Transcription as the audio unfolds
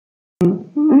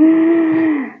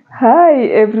Hi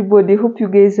everybody, hope you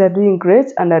guys are doing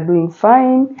great and are doing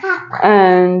fine.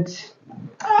 And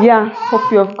yeah,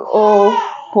 hope you have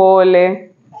Pole.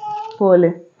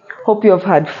 Hope you have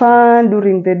had fun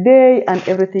during the day and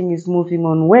everything is moving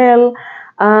on well.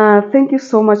 Thank you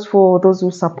so much for those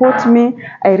who support me.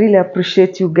 I really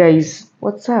appreciate you guys.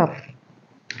 What's up?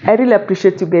 I really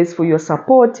appreciate you guys for your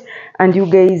support, and you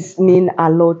guys mean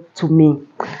a lot to me.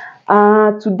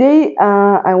 Today,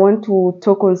 I want to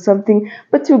talk on something,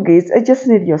 but you guys, I just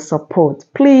need your support.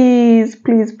 Please,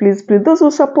 please, please, please. Those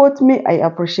who support me, I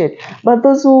appreciate. But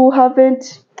those who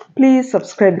haven't, please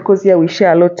subscribe, because here we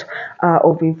share a lot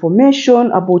of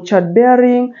information about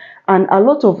childbearing and a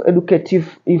lot of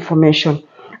educative information.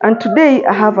 And today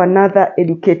I have another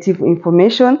educative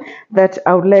information that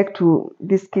I would like to.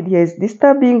 This kid here is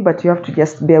disturbing, but you have to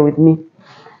just bear with me.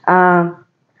 I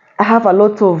have a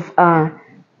lot of.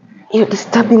 You're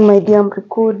disturbing, my dear. I'm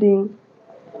recording.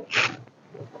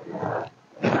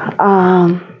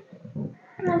 Um,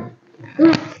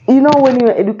 when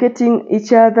you're educating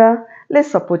each other,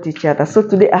 let's support each other. So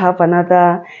today I have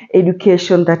another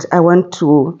education that I want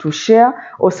to share,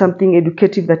 or something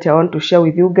educative that I want to share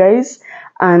with you guys.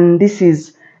 And this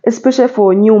is especially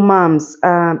for new moms.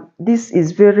 This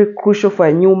is very crucial for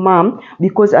a new mom,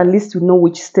 because at least you know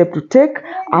which step to take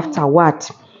after what.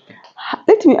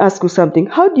 Let me ask you something.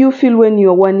 How do you feel when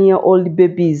your 1-year-old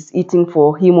baby is eating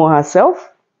for him or herself?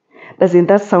 Doesn't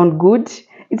that sound good?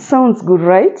 It sounds good,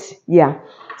 right? Yeah.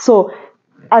 So,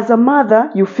 as a mother,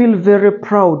 you feel very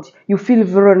proud. You feel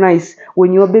very nice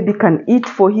when your baby can eat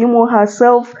for him or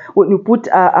herself. When you put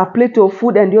a plate of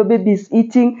food and your baby is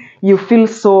eating, you feel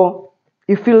so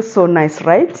nice,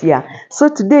 right? Yeah. So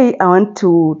today I want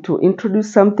to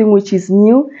introduce something which is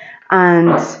new,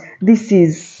 and this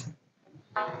is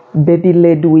baby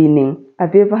led weaning.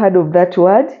 Have you ever heard of that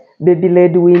word? Baby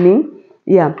led weaning?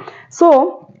 Yeah.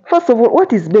 So first of all,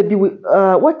 what is baby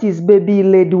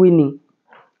led weaning?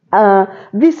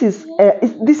 This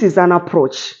is an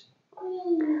approach.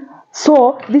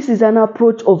 So this is an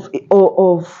approach of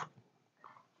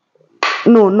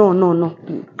no.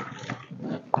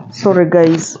 Sorry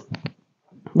guys.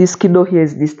 This kiddo here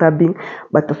is disturbing,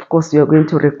 but of course we are going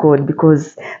to record,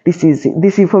 because this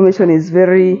information is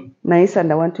very nice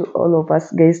and I want all of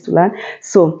us guys to learn.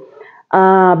 So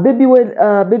baby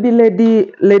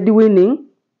lady weaning,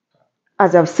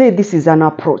 as I've said, this is an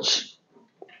approach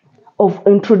of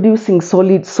introducing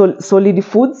solid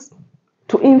foods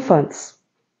to infants.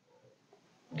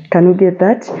 Can you get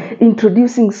that?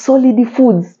 Introducing solid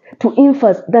foods to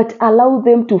infants that allow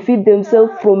them to feed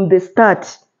themselves from the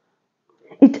start.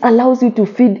 It allows you to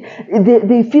feed.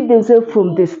 They feed themselves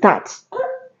from the start.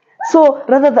 So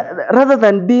rather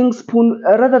than being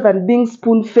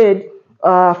spoon fed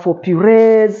for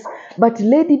purees, but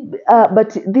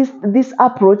this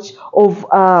approach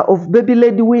of baby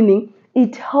led weaning,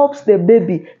 it helps the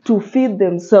baby to feed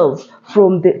themselves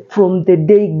from the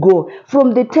day go,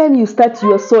 from the time you start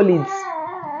your solids.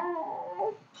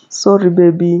 Sorry,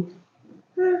 baby.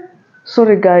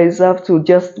 Sorry guys, you have to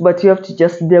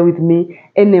just bear with me.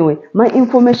 Anyway, my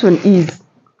information is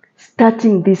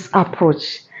starting this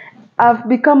approach. I've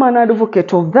become an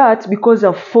advocate of that because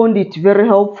I've found it very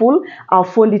helpful. I've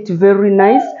found it very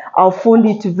nice. I've found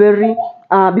it very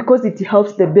because it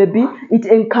helps the baby. It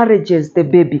encourages the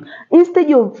baby.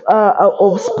 Instead of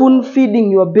spoon feeding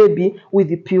your baby with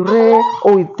the puree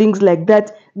or with things like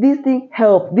that, this thing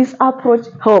helps. This approach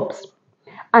helps.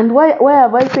 And why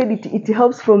have I said it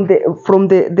helps from the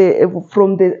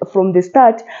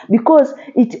start? Because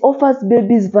it offers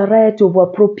babies variety of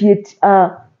appropriate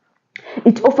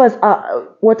it offers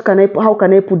how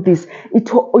can I put this?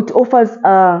 It offers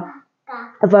a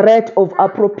variety of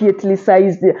appropriately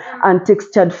sized and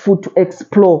textured food to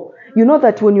explore. You know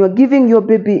that when you are giving your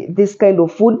baby this kind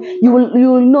of food, you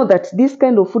will know that this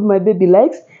kind of food my baby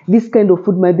likes, this kind of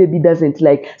food my baby doesn't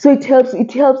like. So it helps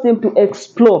them to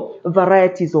explore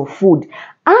varieties of food.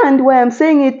 And why I'm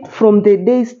saying it from the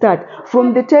day start,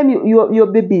 from the time your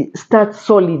baby starts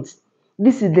solids,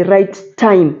 this is the right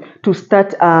time to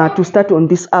start on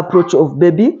this approach of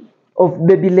baby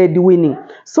led weaning.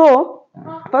 So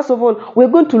first of all, we're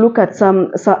going to look at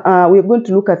some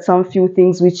few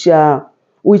things which how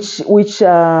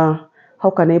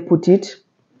can I put it,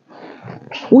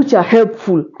 which are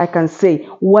helpful. I can say,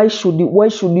 why should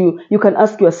you can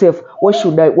ask yourself, why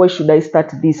should I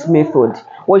start this method?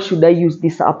 Why should I use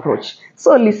this approach?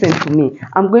 So listen to me.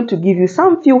 I'm going to give you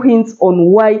some few hints on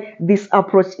why this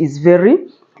approach is very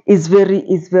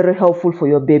helpful for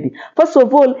your baby. First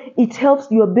of all, it helps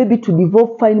your baby to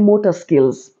develop fine motor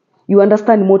skills. You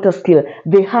understand motor skill.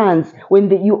 The hands, when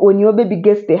your baby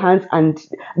gets the hands and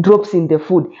drops in the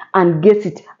food and gets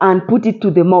it and put it to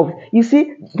the mouth. You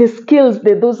see the skills,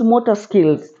 those motor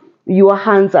skills, your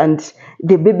hands and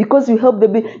the baby, because you help the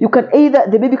baby.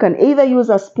 The baby can either use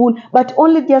a spoon, but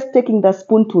only just taking the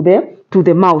spoon to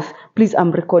the mouth. Please,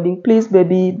 I'm recording. Please,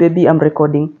 baby, I'm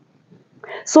recording.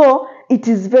 So it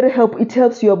is very helpful. It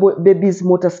helps your baby's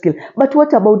motor skill. But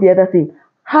what about the other thing?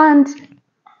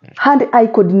 Hand-eye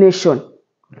coordination.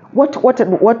 What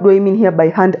do I mean here by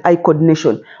hand-eye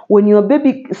coordination? When your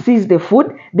baby sees the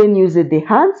food, then uses the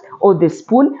hands or the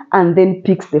spoon and then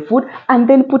picks the food and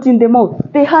then put in the mouth.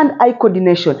 The hand-eye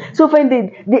coordination. So find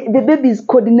the baby is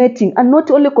coordinating, and not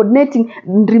only coordinating,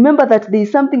 remember that there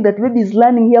is something that baby is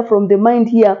learning here from the mind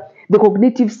here, the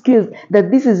cognitive skills, that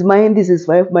this is mine, this is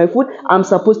my food, I'm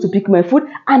supposed to pick my food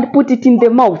and put it in the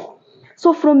mouth.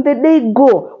 So from the day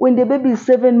go, when the baby is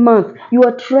 7 months, you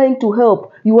are trying to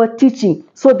help, you are teaching.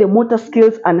 So the motor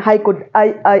skills and the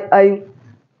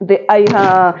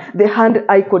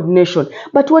hand-eye coordination.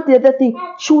 But what the other thing?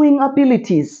 Chewing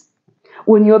abilities.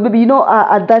 When your baby,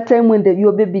 at that time when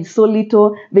your baby is so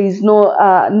little, there is no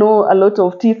a lot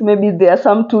of teeth. Maybe there are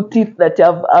some 2 teeth that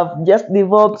have just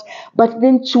developed. But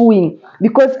then chewing,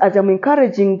 because as I'm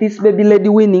encouraging this baby led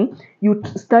weaning, you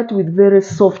start with very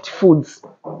soft foods,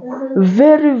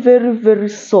 very, very, very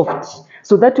soft,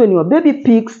 so that when your baby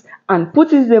picks and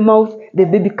puts it in the mouth, the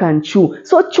baby can chew.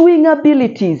 So chewing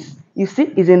abilities. You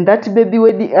see, isn't that baby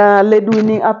led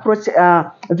weaning approach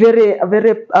very,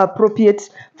 very appropriate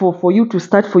for you to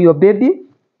start for your baby?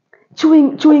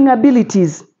 Chewing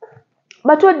abilities.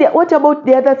 But what about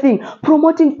the other thing?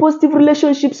 Promoting positive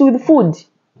relationships with food.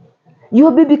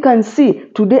 Your baby can see,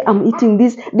 today I'm eating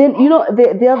this. Then,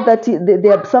 they have that.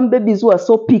 There are some babies who are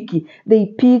so picky. They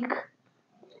pick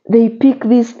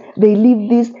this, they leave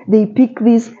this, they pick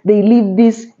this, they leave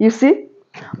this. You see?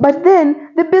 But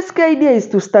then the basic idea is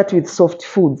to start with soft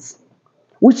foods,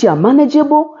 which are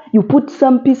manageable. You put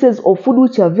some pieces of food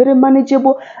which are very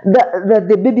manageable, that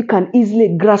the baby can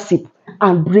easily grasp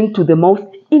and bring to the mouth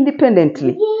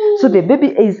independently. So the baby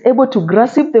is able to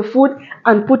grasp the food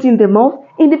and put in the mouth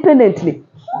independently.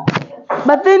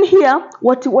 But then here,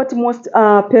 what most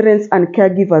parents and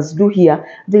caregivers do here,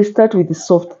 they start with the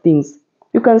soft things.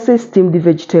 You can say steamed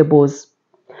vegetables.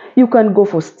 You can go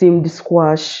for steamed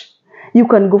squash. You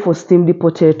can go for steamed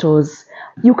potatoes.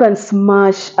 You can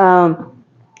smash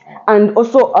and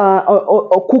also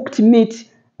or cooked meat.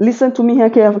 Listen to me here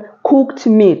carefully. Cooked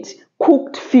meat,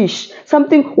 cooked fish.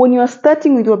 Something when you are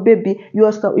starting with your baby,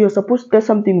 you're supposed to get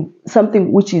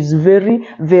something which is very,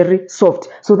 very soft,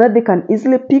 so that they can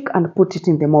easily pick and put it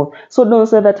in the mouth. So don't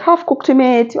say that half cooked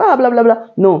meat, blah blah blah.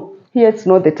 No. Here it's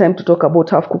not the time to talk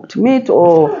about half-cooked meat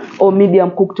or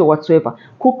medium cooked or whatsoever.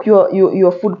 Cook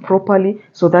your food properly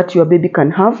so that your baby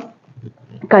can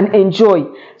enjoy.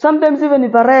 Sometimes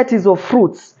even varieties of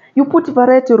fruits. You put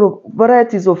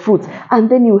varieties of fruits, and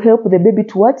then you help the baby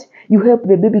to what? You help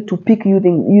the baby to pick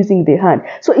using the hand.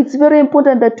 So it's very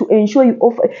important that to ensure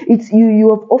you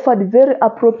have offered very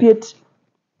appropriate.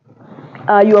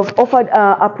 You have offered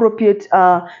appropriate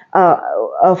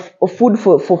food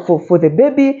for the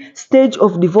baby stage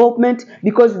of development,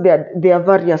 because there are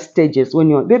various stages. When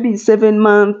your baby is 7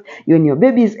 months, when your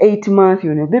baby is 8 months,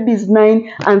 when your baby is 9,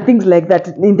 and things like that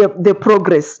in the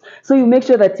progress. So you make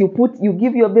sure that you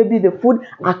give your baby the food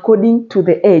according to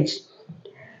the age.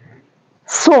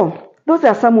 So those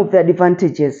are some of the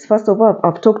advantages. First of all,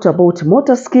 I've talked about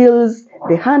motor skills,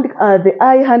 the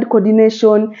eye-hand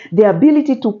coordination, the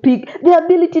ability to pick, the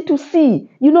ability to see.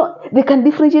 They can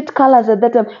differentiate colors at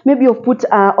that time. Maybe you've put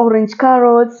orange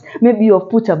carrots, maybe you've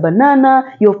put a banana,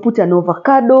 you've put an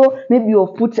avocado, maybe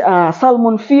you've put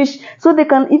salmon fish. So they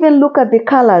can even look at the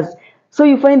colors. So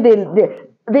you find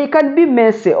they can be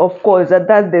messy, of course.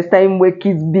 That's the time where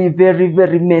kids be very,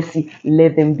 very messy.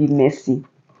 Let them be messy.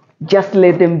 Just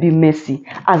let them be messy.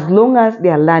 As long as they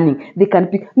are learning, they can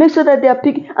pick. Make sure that they are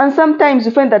picking. And sometimes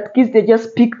you find that kids, they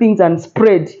just pick things and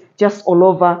spread just all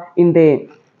over in the.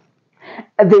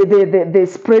 They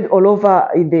spread all over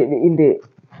in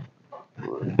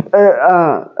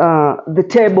the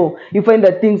table. You find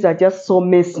that things are just so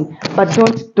messy. But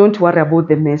don't worry about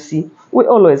the messy. We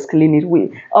always clean it.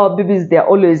 Our babies, they are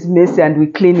always messy, and we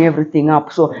clean everything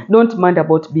up. So don't mind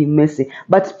about being messy.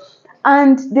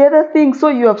 And the other thing, so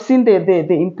you have seen the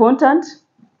important.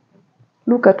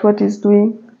 Look at what he's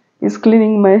doing. He's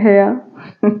cleaning my hair.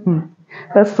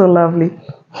 That's so lovely.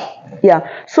 Yeah.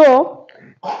 So,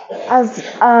 as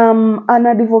an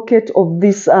advocate of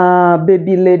this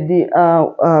baby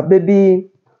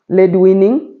led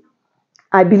weaning,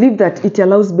 I believe that it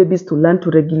allows babies to learn to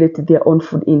regulate their own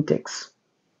food intakes.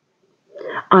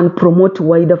 and promote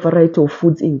wider variety of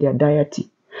foods in their diet,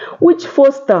 which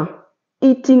foster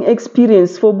eating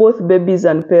experience for both babies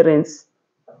and parents.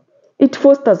 It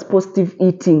fosters positive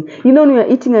eating. You know, when you are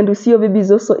eating and you see your baby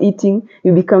is also eating,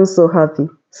 you become so happy.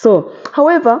 So,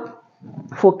 however,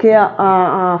 for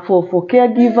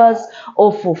caregivers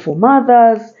or for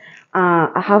mothers,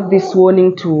 I have this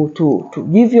warning to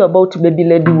give you about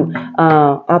baby-led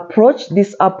approach.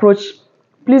 This approach,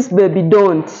 please, baby,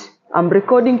 don't. I'm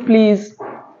recording, please.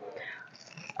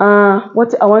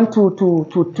 What I want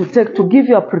to give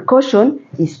you a precaution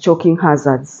is choking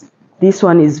hazards. This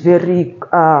one is very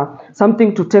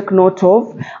something to take note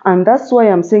of, and that's why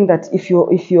I'm saying that if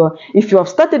you have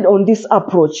started on this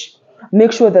approach,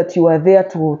 make sure that you are there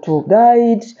to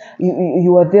guide.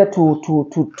 You are there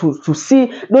to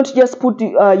see. Don't just put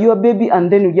your baby and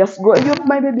then you just go.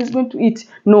 My baby is going to eat.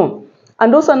 No.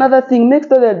 And also another thing, make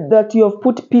sure that you have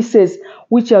put pieces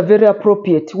which are very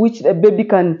appropriate, which the baby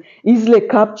can easily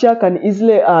capture, can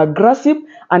easily grasp,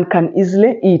 and can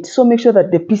easily eat. So make sure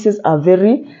that the pieces are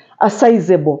very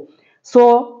sizable.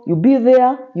 So you be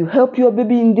there, you help your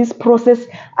baby in this process,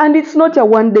 and it's not a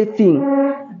one-day thing.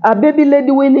 A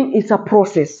baby-led weaning is a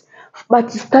process,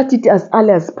 but start it as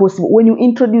early as possible. When you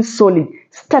introduce solid,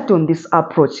 start on this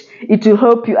approach. It will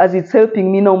help you as it's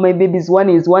helping me now. My baby's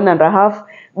 1.5,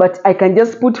 but I can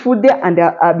just put food there, and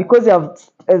because I have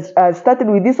started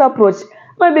with this approach,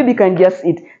 my baby can just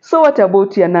eat. So what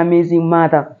about you, an amazing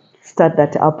mother? Start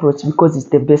that approach because it's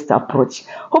the best approach.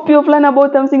 Hope you've learned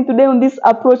about something today on this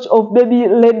approach of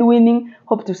baby-led weaning.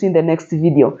 Hope to see you in the next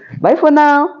video. Bye for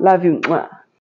now. Love you.